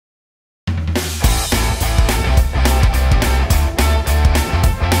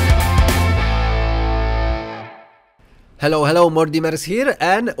Hello, Mordimers here,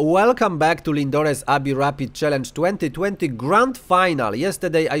 and welcome back to Lindores Abbey Rapid Challenge 2020 Grand Final.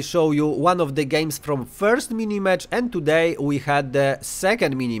 Yesterday I showed you one of the games from first mini-match, and today we had the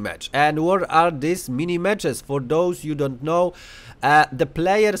second mini-match. And what are these mini-matches? For those you don't know, the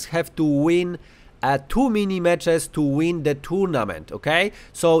players have to win two mini matches to win the tournament. Okay,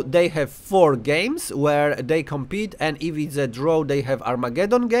 so they have 4 games where they compete, and if it's a draw they have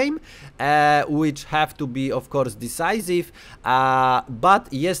Armageddon game, which have to be of course decisive, but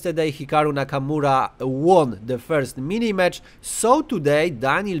yesterday Hikaru Nakamura won the first mini match, so today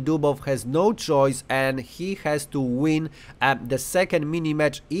Daniil Dubov has no choice and he has to win the second mini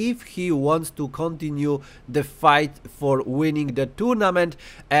match if he wants to continue the fight for winning the tournament.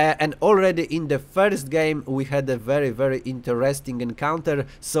 And already in the first game we had a very interesting encounter,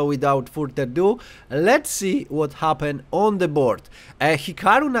 so without further ado, let's see what happened on the board.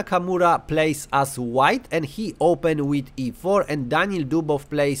 Hikaru Nakamura plays as white and he opened with e4, and Daniil Dubov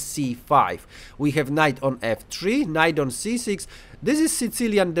plays c5. We have knight on f3, knight on c6. This is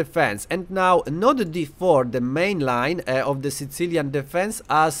Sicilian Defense, and now not d4, the main line of the Sicilian Defense,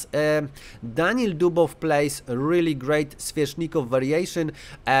 as Daniil Dubov plays a really great Sveshnikov variation.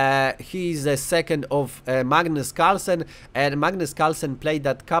 He is a second of Magnus Carlsen, and Magnus Carlsen played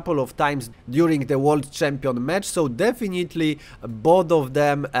that couple of times during the World Champion match, so definitely both of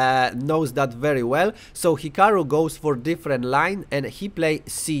them knows that very well. So Hikaru goes for different line and he plays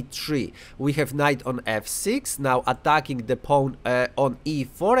c3. We have knight on f6, now attacking the pawn on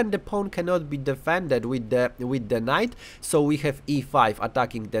e4, and the pawn cannot be defended with the knight, so we have e5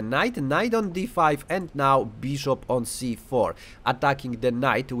 attacking the knight, knight on d5, and now bishop on c4 attacking the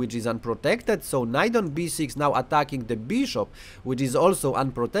knight, which is unprotected. So knight on b6, now attacking the bishop, which is also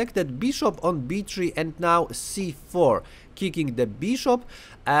unprotected, bishop on b3, and now c4 kicking the bishop.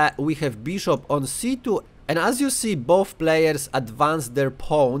 We have bishop on c2. And as you see, both players advance their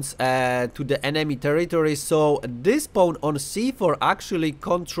pawns to the enemy territory, so this pawn on c4 actually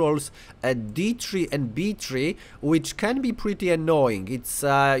controls d3 and b3, which can be pretty annoying. It's,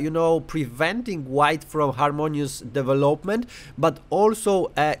 you know, preventing white from harmonious development, but also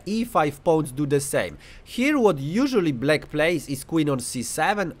e5 pawns do the same. Here what usually black plays is queen on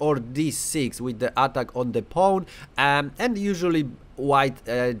c7 or d6 with the attack on the pawn, and usually white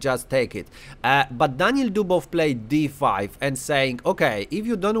just take it, but Daniil Dubov played d5 and saying, okay, if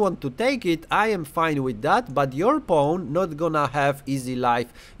you don't want to take it, I am fine with that, but your pawn not gonna have easy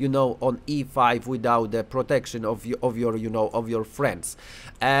life, you know, on e5 without the protection of your friends.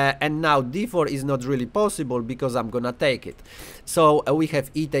 And now d4 is not really possible because I'm gonna take it. So we have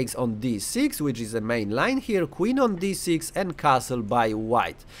e takes on d6, which is the main line here, queen on d6, and castle by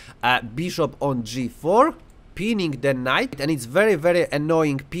white. Bishop on g4, pinning the knight, and it's very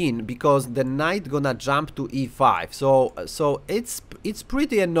annoying pin because the knight gonna jump to e5, so it's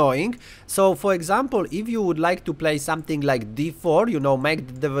pretty annoying. So for example, if you would like to play something like d4, you know, make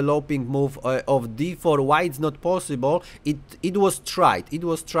the developing move of d4, why it's not possible, it was tried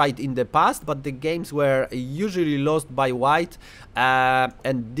in the past, but the games were usually lost by white,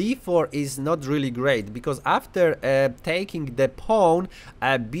 and d4 is not really great because after taking the pawn,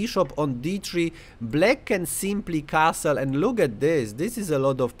 bishop on d3, black can simply castle, and look at this is a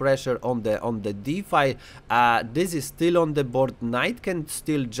lot of pressure on the d file. This is still on the board, knight can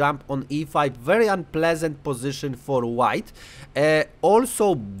still jump on e5, very unpleasant position for white.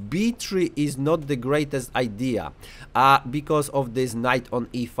 Also b3 is not the greatest idea because of this knight on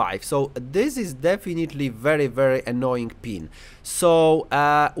e5, so this is definitely very annoying pin. So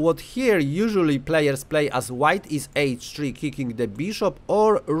what here usually players play as white is h3 kicking the bishop,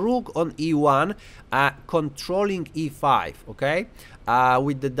 or rook on e1 controlling e5, okay,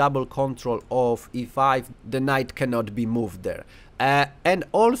 with the double control of e5 the knight cannot be moved there. And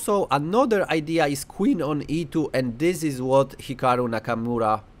also another idea is queen on e2, and this is what Hikaru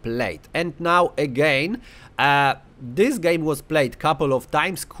Nakamura played. And now again, this game was played couple of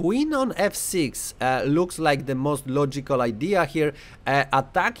times. Queen on f6 looks like the most logical idea here,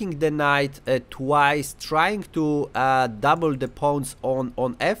 attacking the knight twice, trying to double the pawns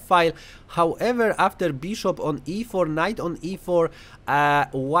on f-file. However, after bishop on e4, knight on e4,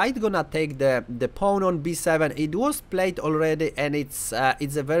 white gonna take the pawn on b7. It was played already, and it's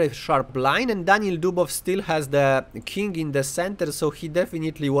a very sharp line, and Daniil Dubov still has the king in the center, so he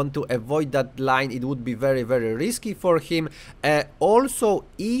definitely want to avoid that line. It would be very risky plenty for him. Also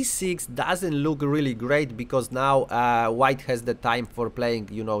e6 doesn't look really great, because now white has the time for playing,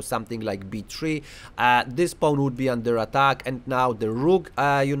 you know, something like b3. This pawn would be under attack, and now the rook,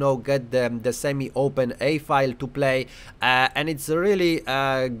 you know, get the semi-open a file to play, and it's a really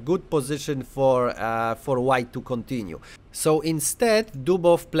good position for white to continue. So instead,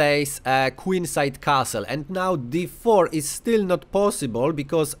 Dubov plays queenside castle, and now d4 is still not possible,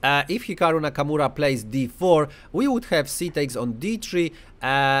 because if Hikaru Nakamura plays d4, we would have c takes on d3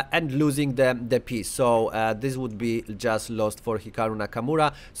 and losing the piece. So this would be just lost for Hikaru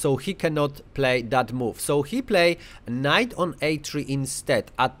Nakamura, so he cannot play that move. So he play knight on a3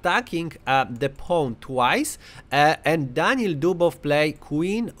 instead, attacking the pawn twice, and Daniil Dubov play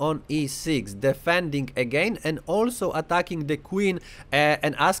queen on e6, defending again, and also attacking the queen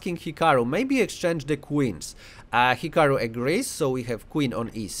and asking Hikaru, maybe exchange the queens. Hikaru agrees, so we have queen on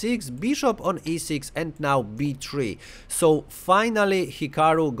e6, bishop on e6, and now b3. So finally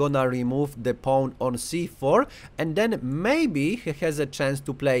Hikaru gonna remove the pawn on c4, and then maybe he has a chance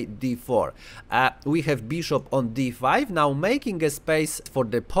to play d4. We have bishop on d5, now making a space for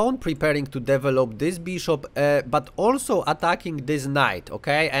the pawn, preparing to develop this bishop, but also attacking this knight,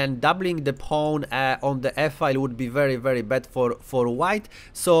 okay, and doubling the pawn on the f-file would be very, very bad for white.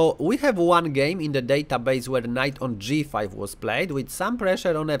 So we have one game in the database where knight on g5 was played with some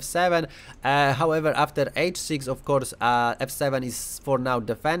pressure on f7. However, after h6, of course, f7 is for now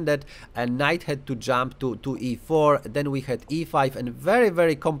defended, and knight had to jump to e4. Then we had e5, and very,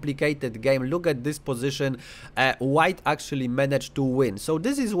 very complicated game. Look at this position. White actually managed to win. So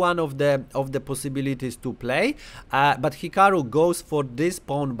this is one of the possibilities to play, but Hikaru goes for this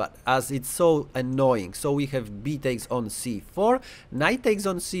pawn, but as it's so annoying. So we have b takes on c4, knight takes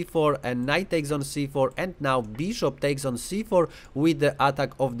on c4, and knight takes on c4, and now bishop takes on c4 with the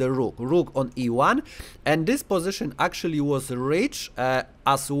attack of the rook on e1, and this position actually was rich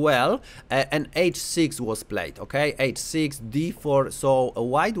as well, and h6 was played, okay, h6, d4. So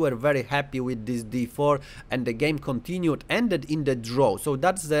white were very happy with this d4, and the game continued, ended in the draw. So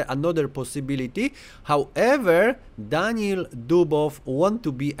that's another possibility. However, Daniil Dubov want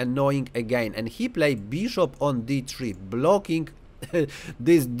to be annoying again, and he played bishop on d3, blocking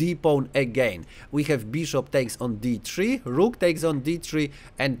this d pawn again. We have bishop takes on d3, rook takes on d3,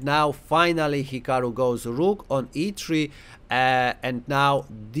 and now finally Hikaru goes rook on e3, and now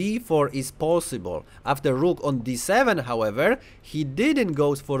d4 is possible. After rook on d7, however, he didn't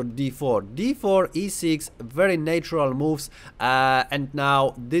go for d4. d4, e6, very natural moves, and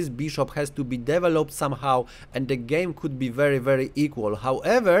now this bishop has to be developed somehow, and the game could be very, very equal.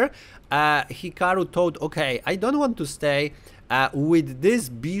 However, Hikaru thought, okay, I don't want to stay with this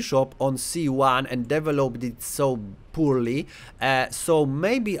bishop on c1 and developed it so poorly, so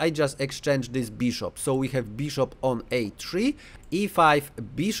maybe I just exchange this bishop. So we have bishop on a3,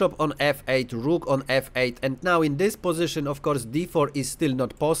 e5, bishop on f8, rook on f8, and now in this position, of course, d4 is still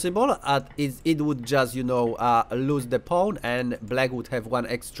not possible. It would just, you know, lose the pawn, and black would have one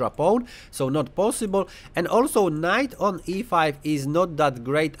extra pawn, so not possible. And also knight on e5 is not that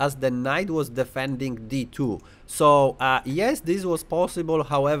great, as the knight was defending d2. So yes, this was possible.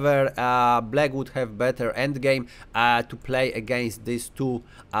 However, black would have better endgame to play against these two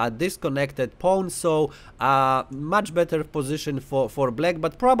disconnected pawns. So much better position for black,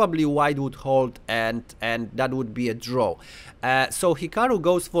 but probably white would hold, and that would be a draw. So Hikaru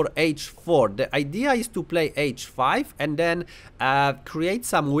goes for h4. The idea is to play h5 and then create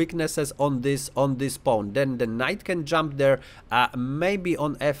some weaknesses on this pawn. Then the knight can jump there, maybe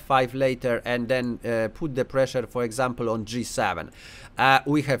on f5 later, and then put the pressure, for example, on g7.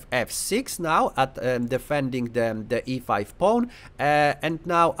 We have f6 now at defending the e5 pawn, and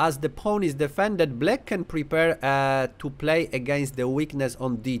now as the pawn is defended, black can prepare to play against the weakness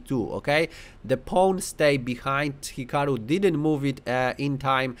on d2. Okay, the pawn stay behind. Hikaru didn't move it in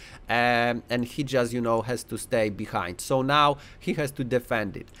time, and he just, you know, has to stay behind. So now he has to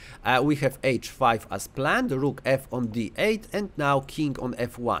defend it. We have h5 as planned, rook f on d8, and now king on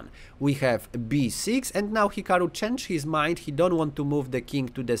f1. We have b6, and now Hikaru changed his mind. He don't want to move the king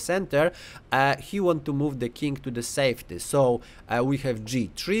to the center, he want to move the king to the safety. So we have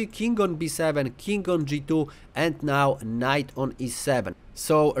g3, king on b7, king on g2, and now knight on e7.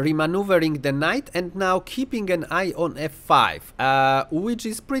 So remaneuvering the knight, and now keeping an eye on f5, which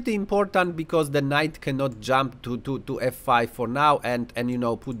is pretty important because the knight cannot jump to f5 for now, and you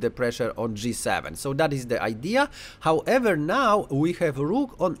know, put the pressure on g7. So that is the idea. However, now we have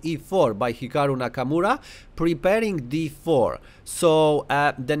rook on e4 by Hikaru Nakamura, preparing d4. So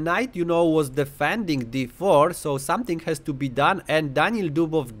the knight, you know, was defending d4, so something has to be done, and Daniil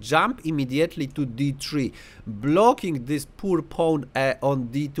Dubov jumped immediately to d3, blocking this poor pawn on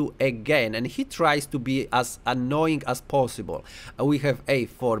d2 again, and he tries to be as annoying as possible. We have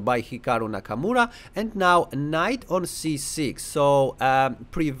a4 by Hikaru Nakamura, and now knight on c6, so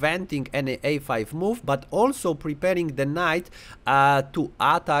preventing any a5 move, but also preparing the knight to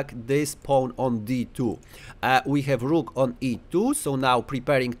attack this pawn on d2. We have rook on e2, so now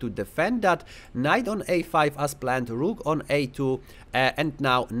preparing to defend that. Knight on a5 as planned, rook on a2, and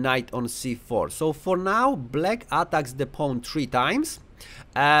now knight on c4. So for now, black attacks the pawn 3 times.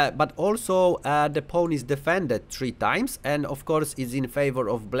 But also the pawn is defended 3 times, and of course is in favor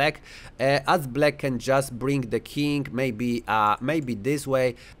of black, as black can just bring the king, maybe this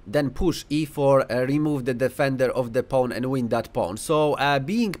way, then push e4, remove the defender of the pawn and win that pawn. So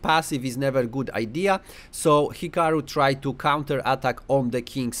being passive is never a good idea, so Hikaru tried to counter attack on the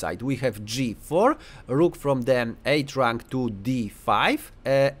king side. We have g4, rook from the 8 rank to d5,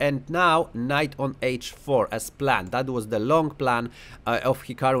 and now knight on h4 as planned. That was the long plan of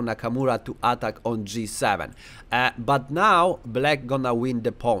Hikaru Nakamura to attack on g7, but now black gonna win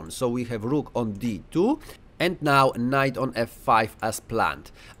the pawn, so we have rook on d2, and now knight on f5 as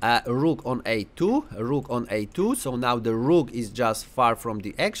planned. Rook on a2, rook on a2, so now the rook is just far from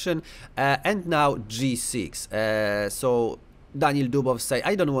the action, and now g6, so Daniil Dubov say,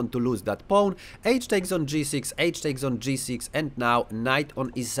 I don't want to lose that pawn. H takes on g6, h takes on g6, and now knight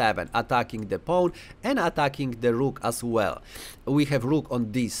on e7, attacking the pawn and attacking the rook as well. We have rook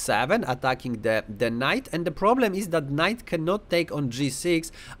on d7, attacking the knight, and the problem is that knight cannot take on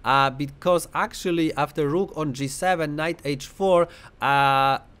g6, because actually after rook on g7, knight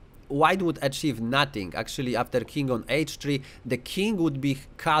h4, white would achieve nothing. Actually, after king on h3, the king would be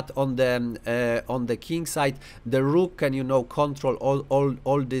cut on the king side. The rook can, you know, control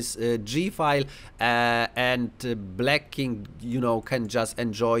all this g file, and black king, you know, can just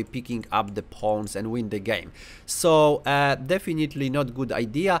enjoy picking up the pawns and win the game. So definitely not good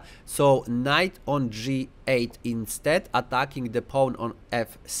idea. So knight on g8 instead, attacking the pawn on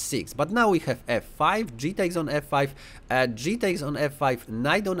f6. But now we have f5, g takes on f5, g takes on f5,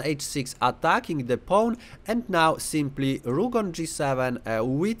 knight on h6, attacking the pawn, and now simply rook on g7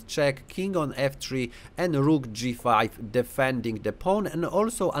 with check, king on f3, and rook g5, defending the pawn, and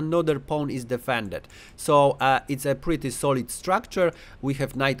also another pawn is defended. So it's a pretty solid structure. We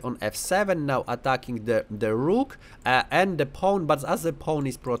have knight on f7 now attacking the rook and the pawn, but as the pawn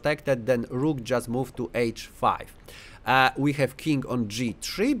is protected, then rook just moved to h5. We have king on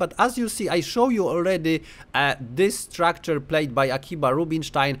g3, but as you see, I show you already this structure played by Akiba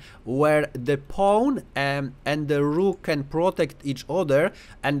Rubinstein, where the pawn and the rook can protect each other,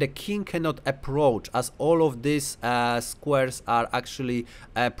 and the king cannot approach, as all of these squares are actually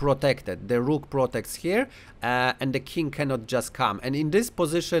protected. The rook protects here, and the king cannot just come, and in this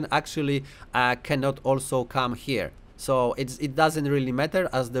position actually cannot also come here. So it doesn't really matter,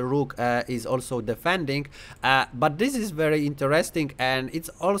 as the rook is also defending, but this is very interesting, and it's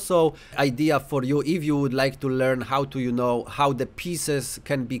also idea for you if you would like to learn how to, you know, how the pieces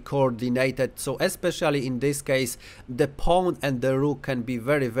can be coordinated. So especially in this case, the pawn and the rook can be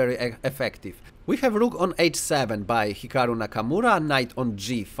very, very effective. We have rook on h7 by Hikaru Nakamura, knight on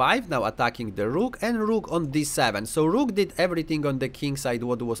g5, now attacking the rook, and rook on d7. So rook did everything on the king side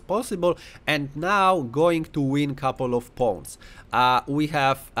what was possible, and now going to win couple of pawns. We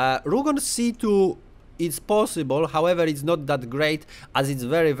have rook on c2. It's possible, however, it's not that great, as it's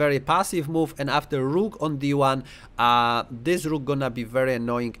very, very passive move, and after rook on d1, this rook gonna be very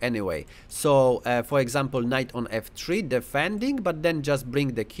annoying anyway. So, for example, knight on f3, defending, but then just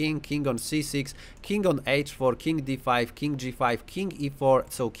bring the king, king on c6, king on h4, king d5, king g5, king e4,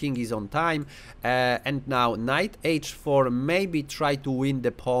 so king is on time, and now knight h4, maybe try to win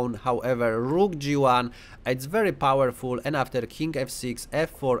the pawn, however, rook g1, it's very powerful, and after king f6,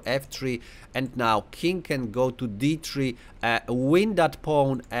 f4, f3, and now king can go to d3, win that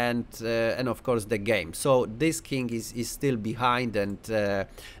pawn, and of course the game. So this king is still behind, and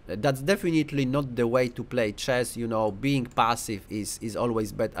that's definitely not the way to play chess. You know, being passive is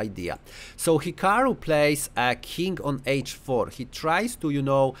always bad idea. So Hikaru plays king on h4. He tries to, you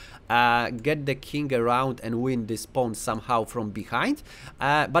know, get the king around and win this pawn somehow from behind,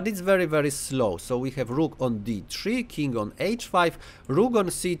 but it's very, very slow. So we have rook on d3, king on h5, rook on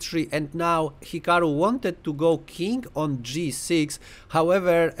c3, and now Hikaru wanted to go king on g6.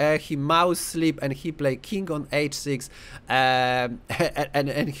 However, he mouse slip and he played king on h6,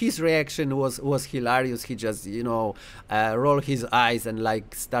 and his reaction was hilarious. He just, you know, roll his eyes and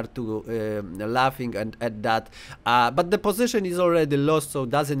like start to laughing at that. But the position is already lost, so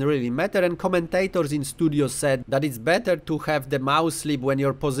doesn't really matter. And commentators in studio said that it's better to have the mouse slip when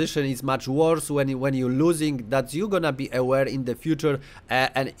your position is much worse, when you're losing, that you're gonna be aware in the future,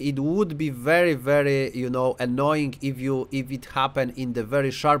 and it would be very, you know, annoying if it happened in the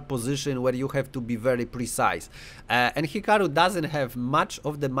very sharp position where you have to be very precise. And Hikaru doesn't have much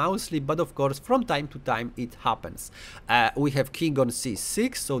of the mouse slip, but of course from time to time it happens. We have king on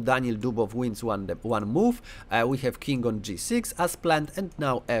c6, so Daniil Dubov wins one move. We have king on g6 as planned, and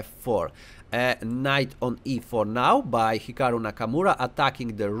now f4. Knight on e4 now by Hikaru Nakamura,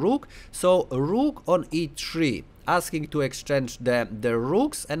 attacking the rook. So rook on e3, asking to exchange the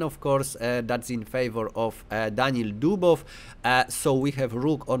rooks, and of course that's in favor of Daniil Dubov. So we have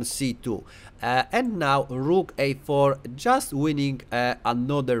rook on c2, and now rook a4, just winning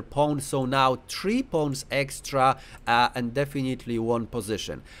another pawn. So now 3 pawns extra, and definitely one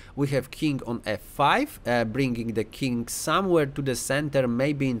position. We have king on f5, bringing the king somewhere to the center,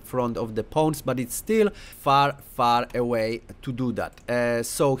 maybe in front of the pawns, but it's still far away to do that.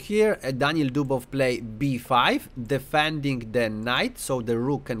 So here Daniil Dubov play b5, defending the knight, so the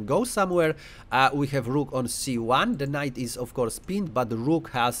rook can go somewhere. We have rook on c1. The knight is of course pinned, but the rook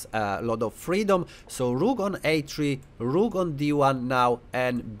has a lot of freedom. So rook on a3, rook on d1 now,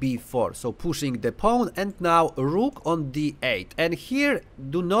 and b4, so pushing the pawn. And now rook on d8, and here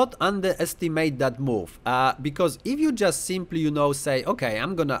do not underestimate that move, because if you just simply, you know, say, okay,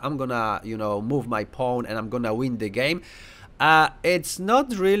 I'm gonna you know, move my pawn and I'm gonna win the game, it's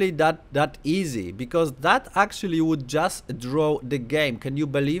not really that easy, because that actually would just draw the game. Can you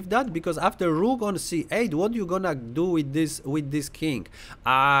believe that? Because after rook on c8, what you gonna do with this king?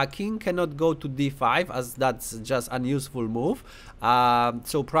 King cannot go to d5, as that's just unuseful move.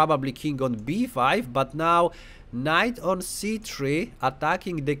 So probably king on b5, but now knight on c3,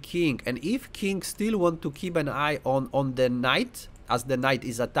 attacking the king. And if king still want to keep an eye on the knight, as the knight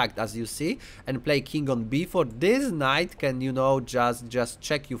is attacked, as you see, and play king on b4, this knight can, you know, just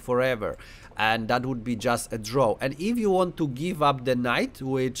check you forever, and that would be just a draw. And if you want to give up the knight,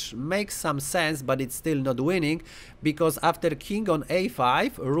 which makes some sense, but it's still not winning, because after king on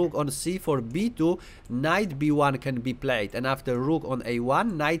a5, rook on c4, b2, knight b1 can be played, and after rook on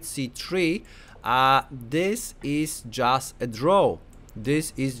a1, knight c3, this is just a draw.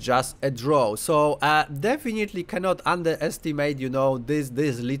 This is just a draw. So definitely cannot underestimate, you know, this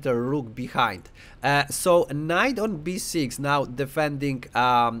little rook behind. So knight on b6, now defending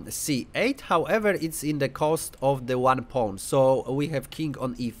c8. However, it's in the cost of the one pawn. So we have king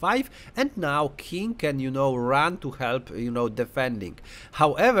on e5, and now king can, you know, run to help, you know, defending.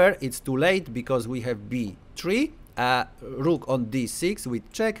 However, it's too late, because we have b3. Rook on d6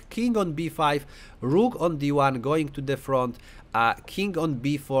 with check, king on b5, rook on d1 going to the front, king on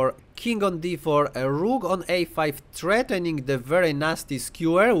b4, king on d4, rook on a5, threatening the very nasty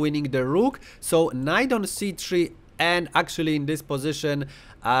skewer, winning the rook. So knight on c3, and actually in this position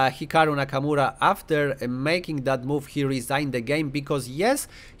Hikaru Nakamura, after making that move, he resigned the game, because yes,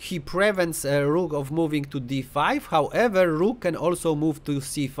 he prevents rook of moving to d5, however rook can also move to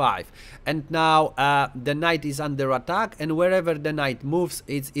c5, and now the knight is under attack, and wherever the knight moves,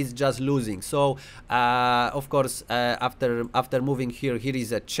 it's just losing. So of course after moving here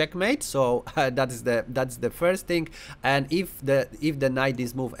is a checkmate. So that's the first thing, and if the knight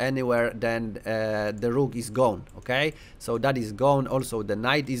is moved anywhere, then the rook is gone. Okay, so that is gone. Also the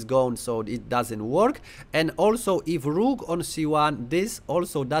knight is gone, so it doesn't work. And also if rook on c1, this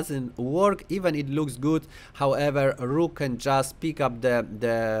also doesn't work, even it looks good. However, rook can just pick up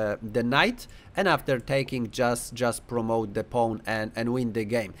the knight, and after taking just promote the pawn and win the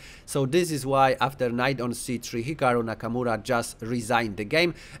game. So this is why after knight on c3, Hikaru Nakamura just resigned the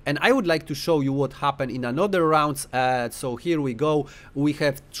game. And I would like to show you what happened in another rounds. So here we go. We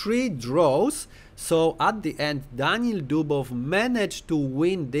have 3 draws. So at the end, Daniil Dubov managed to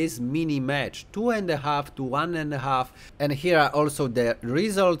win this mini match, 2.5 to 1.5. And here are also the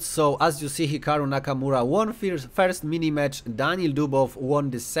results. So as you see, Hikaru Nakamura won first mini match, Daniil Dubov won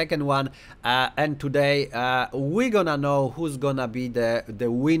the second one. And today we're gonna know who's gonna be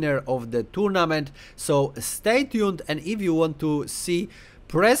the winner of the tournament. So stay tuned, and if you want to see,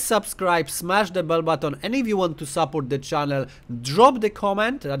 press subscribe, smash the bell button, and if you want to support the channel, drop the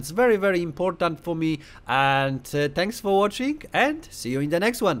comment. That's very important for me. And thanks for watching, and see you in the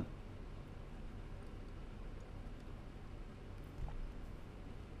next one.